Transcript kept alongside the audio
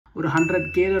ஒரு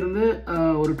 100K இருந்து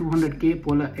ஒரு 200K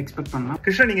போல எக்ஸ்பெக்ட் பண்ணலாம்.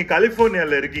 கிருஷ்ணா, நீங்க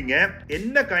கலிபோர்னியால இருக்கீங்க.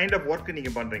 என்ன கைண்ட் ஆஃப் ஒர்க்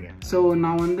நீங்க பண்றீங்க? ஸோ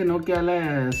நான் வந்து நோக்கியால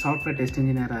சாஃப்ட்வேர் டெஸ்ட்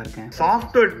இன்ஜினியராக இருக்கேன்.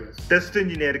 சாஃப்ட்வேர் டெஸ்ட்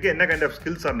இன்ஜினியருக்கு என்ன kind of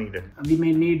skills R needed? We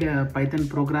may need Python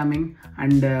programming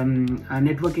and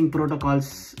networking protocols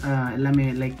எல்லாமே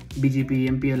like BGP,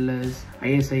 MPLS,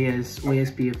 ISIS,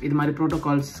 OSPF இது மாதிரி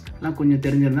ப்ரோட்டோகால்ஸ்லாம் கொஞ்சம்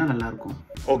தெரிஞ்சிருந்தா நல்லா இருக்கும்.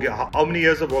 Okay, how many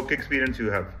years of work experience you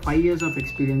have? 5 years of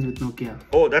experience with Nokia.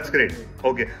 Oh, that's great.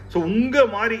 Okay, so unga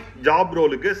mari job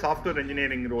role ku software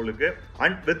engineering role ku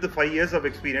and with the 5 years of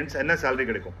experience enna salary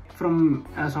kedikum? From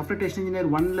software test engineer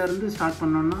 1 la irundhu start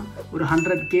pannona ஒரு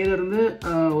 100K la irundhu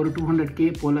ஒரு 200K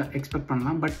போல expect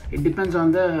பண்ணலாம். But it depends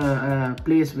on the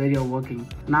place where you are working.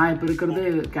 நான் இப்போ இருக்கிறது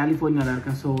கலிஃபோர்னியாவில்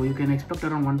இருக்கேன். So you can expect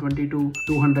around 120 to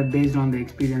 200 based on the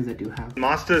experience that you have.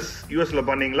 Masters யூஎஸ்ல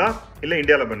பண்ணீங்களா இல்லை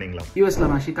இந்தியாவில் பண்ணீங்களா? யூஎஸ்ல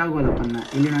நான் சிகாகோவில் பண்ணேன்,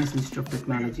 Illinois institute of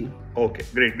technology. Okay,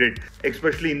 great great.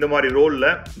 Especially இந்த மாதிரி ரோலில்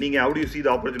நீங்கள் how do you see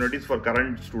the opportunities for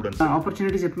current students?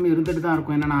 Opportunities எப்பவுமே இருந்துட்டு தான்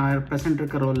இருக்கும். ஏன்னா நான் ப்ரெசென்ட்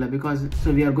இருக்க ரோலில் because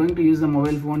so we are going to use the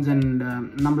mobile phones and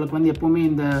நம்மளுக்கு வந்து எப்பவுமே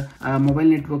இந்த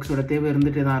மொபைல் நெட்ஒர்க்ஸோட தேவை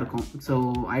இருந்துகிட்டே தான் இருக்கும். ஸோ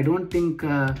ஐ டோன்ட் திங்க்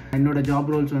என்னோட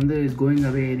ஜாப் ரோல்ஸ் வந்து is going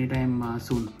away any time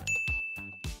soon.